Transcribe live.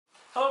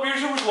Hello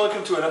viewers,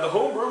 welcome to another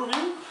homebrew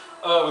review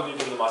with me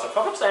from the master of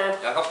Hoppets and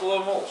Jakob.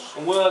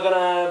 And we're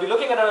gonna be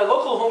looking at a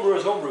local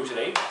homebrewer's homebrew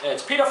today.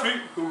 It's Peter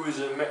Fly, who is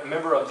a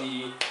member of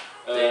the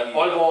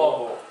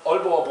Aalborg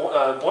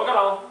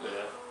Bryggerlag,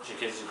 which in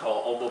case you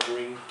call Aalborg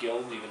Brewing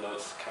Guild, even though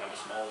it's kind of a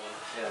small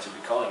one to be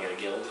calling it a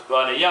guild.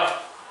 But yeah,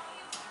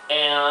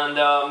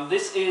 and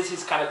this is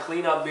his kind of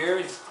clean-up beer.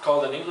 It's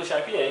called an English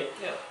IPA.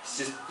 Yeah. It's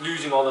just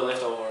losing all the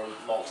leftover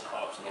malts and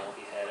hops and all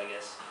he had, I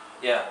guess.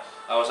 Yeah.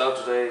 I was out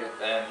today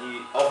and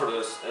he offered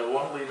us a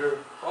 1 liter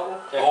bottle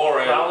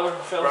or a growler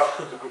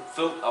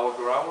filled our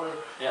growler,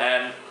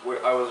 and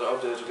I was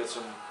out there to get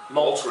some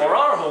malts for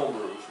our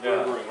homebrew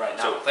we're brewing right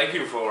now. So thank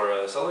you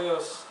for selling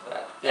us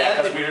that. Yeah,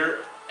 and the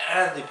beer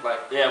and the plaque.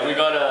 Yeah, we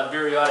got a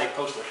periodic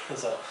poster,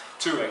 so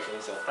 2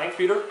 actually. So thanks,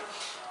 Peter.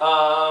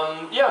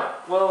 Yeah,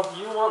 well,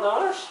 you want the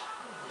honors?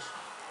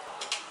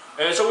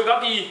 So we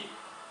got the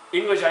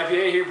English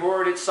IPA here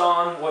poured. It's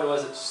on, what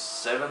was it?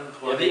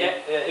 7.8. Yeah,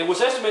 it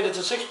was estimated to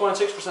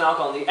 6.6%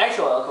 alcohol, and the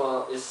actual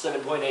alcohol is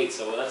 7.8,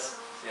 so that's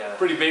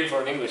pretty big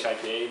for an English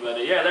IPA.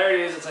 But yeah, there it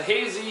is. It's a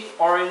hazy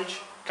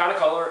orange kind of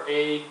color,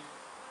 a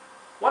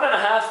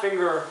 1.5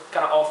 finger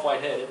kind of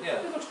off-white head. Yeah.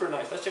 It looks pretty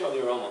nice. Let's check out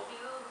the aroma.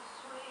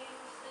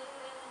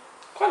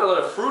 Quite a lot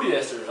of fruity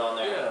esters on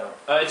there.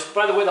 Yeah. It's,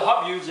 by the way, the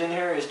hop used in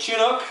here is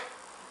Chinook,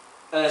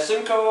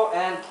 Simcoe,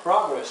 and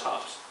Progress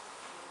hops.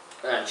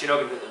 And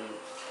Chinook and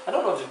I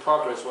don't know if it's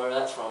Progress where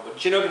that's from, but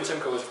Chinook and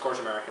Simcoe is of course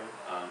American.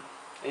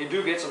 And you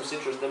do get some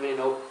citrus lemony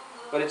note,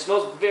 but it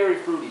smells very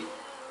fruity.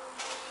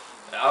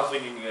 I'm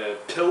thinking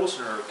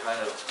Pilsner kind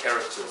of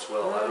character as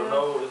well. I don't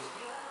know.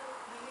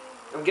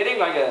 I'm getting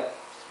like a...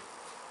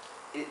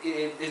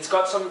 It's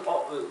got some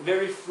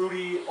very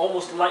fruity,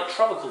 almost light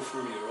tropical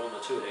fruity aroma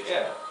to it actually.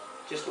 Yeah.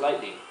 Just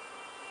lightly.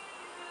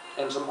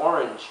 And some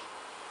orange.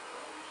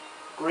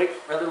 A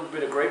little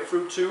bit of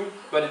grapefruit too,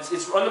 but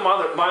it's on the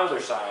milder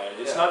side.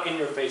 It's not in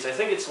your face. I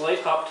think it's late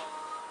hopped,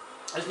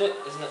 isn't it?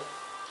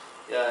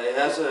 Yeah, it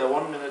has a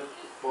 1 minute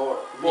more.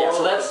 Yeah,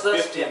 so that's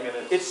 15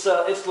 minutes.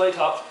 It's late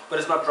hopped, but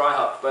it's not dry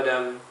hopped. But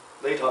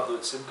late hopped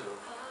with Simcoe.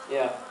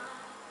 Yeah,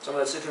 some of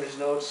that citrus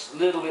notes, a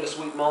little bit of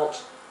sweet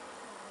malt.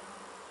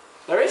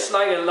 There is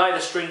like a light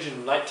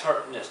astringent, light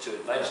tartness to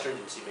it, light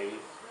astringency maybe.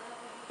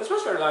 It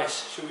smells very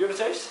nice. Should we give it a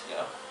taste?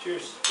 Yeah.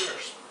 Cheers.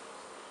 Cheers.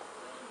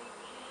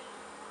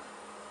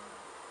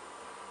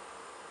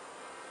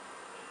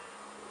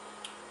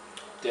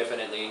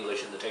 Definitely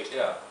English in the taste.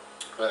 Yeah.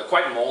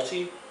 Quite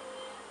malty.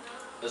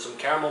 There's some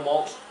caramel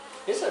malt.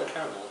 Is that a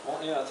caramel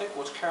malt? Yeah, I think it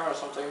was caramel or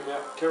something. Yeah.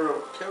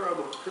 Caramel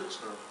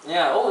Pilsner.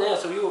 Yeah. Oh, yeah.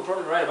 So you were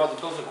probably right about the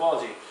Pilsner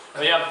quality.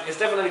 Yeah, it's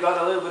definitely got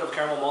a little bit of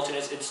caramel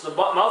maltiness. It's the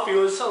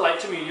mouthfeel is light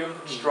to medium.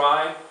 It's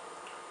dry.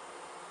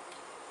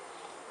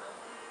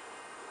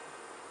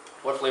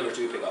 What flavors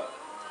do you pick up?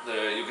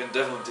 You can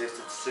definitely taste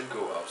the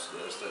Simcoe hops.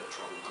 There's that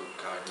tropical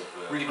kind of...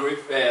 really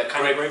grape,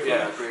 kind of grapefruit.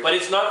 Yeah, grape. But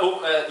it's not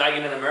like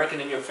in an American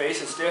in your face.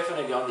 It's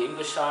definitely on the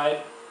English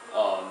side.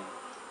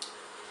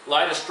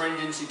 Light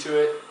astringency to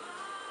it.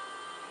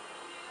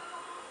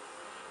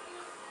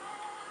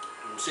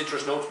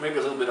 Citrus notes, maybe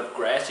a little bit of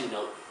grassy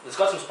note. It's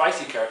got some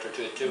spicy character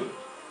to it too.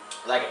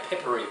 Like a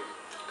peppery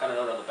kind of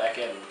note on the back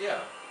end. Yeah.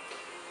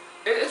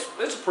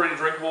 It's pretty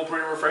drinkable,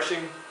 pretty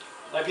refreshing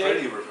IPA.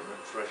 Pretty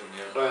refreshing,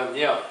 yeah.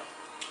 Yeah.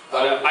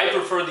 But I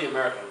prefer the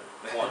American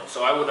one,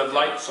 so I would have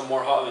liked some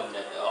more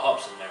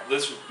hops in there.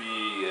 This would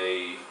be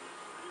a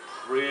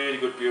pretty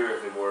good beer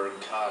if it were in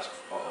cask.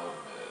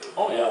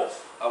 Oh yeah,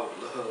 I would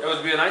love it. It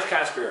would be a nice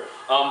cask beer.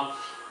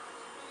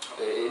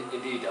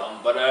 Indeed.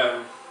 But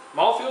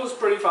mouthfeel is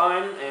pretty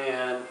fine,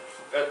 and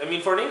I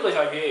mean for an English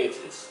IPA,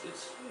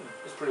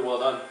 it's pretty well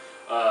done.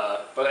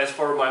 But as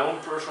for my own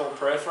personal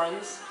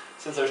preference,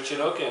 since there's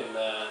Chinook and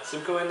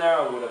Simcoe in there,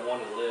 I would have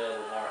wanted a little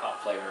more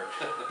hop flavor.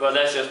 But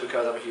that's just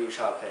because I'm a huge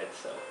hop head.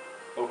 So,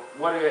 but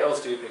what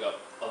else do you pick up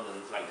other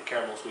than like the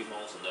caramel sweet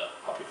malts and the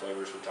hoppy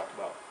flavors we talked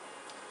about?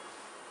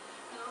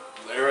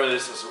 There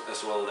is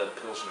as well that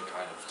Pilsner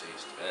kind of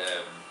taste,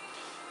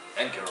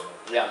 and caramel.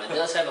 Yeah, and it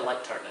does have a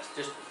light tartness,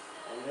 just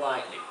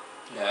lightly.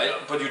 Yeah,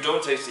 but you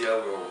don't taste the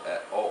alcohol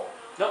at all.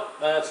 No,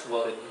 that's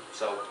well hidden.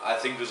 So I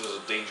think this is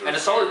a dangerous. And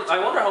it's solid. I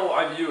wonder how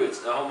I view it,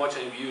 how much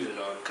I use it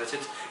on, because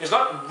it's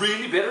not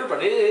really bitter,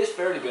 but it is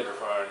fairly bitter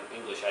for an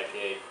English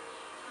IPA.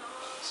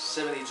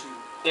 72.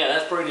 Yeah,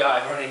 that's pretty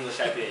high for an English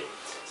IPA.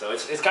 So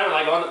it's kind of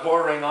like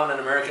bordering on an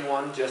American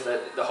one, just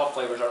that the hop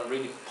flavors aren't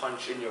really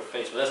punch in your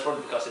face, but that's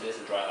probably because it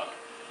isn't dry hop.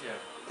 Yeah.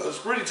 So it's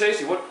pretty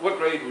tasty. What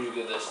grade would you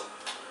give this?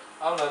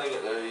 I'm letting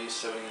it a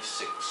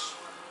 76,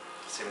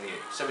 78,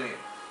 78.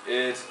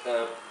 It's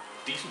a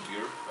decent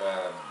beer.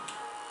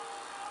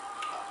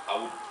 I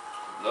would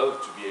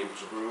love to be able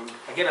to brew.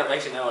 Again, I'm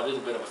actually now a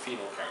little bit of a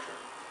phenol character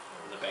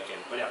in the back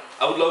end, but yeah.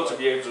 I would love to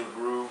be able to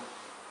brew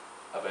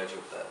a batch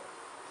of that.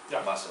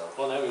 Yeah, myself.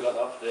 Well, now we got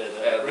up the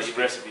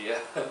recipe, yeah.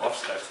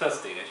 Upstairs,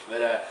 that's Danish. But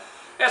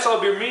yeah, so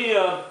it'll be me.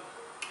 I'm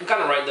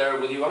kind of right there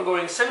with you. I'm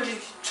going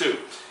 72.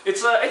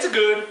 It's a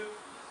good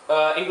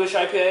English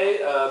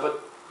IPA,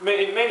 but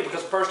mainly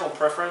because personal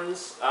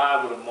preference,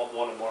 I would have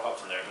wanted more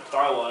hops in there. But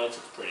style-wise,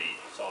 it's pretty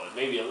solid.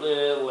 Maybe a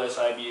little less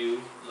IBU,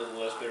 a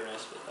little less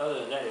bitterness, but other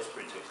than that, it's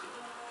pretty tasty.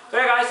 So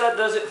yeah, guys, that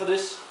does it for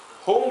this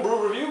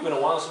homebrew review. Been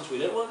a while since we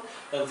did one,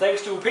 and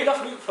thanks to Peter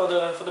for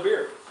the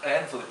beer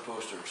and for the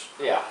posters.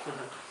 Yeah.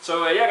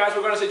 So yeah, guys,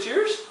 we're gonna say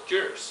cheers.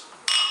 Cheers.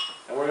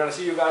 And we're gonna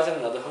see you guys in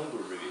another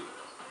homebrew review.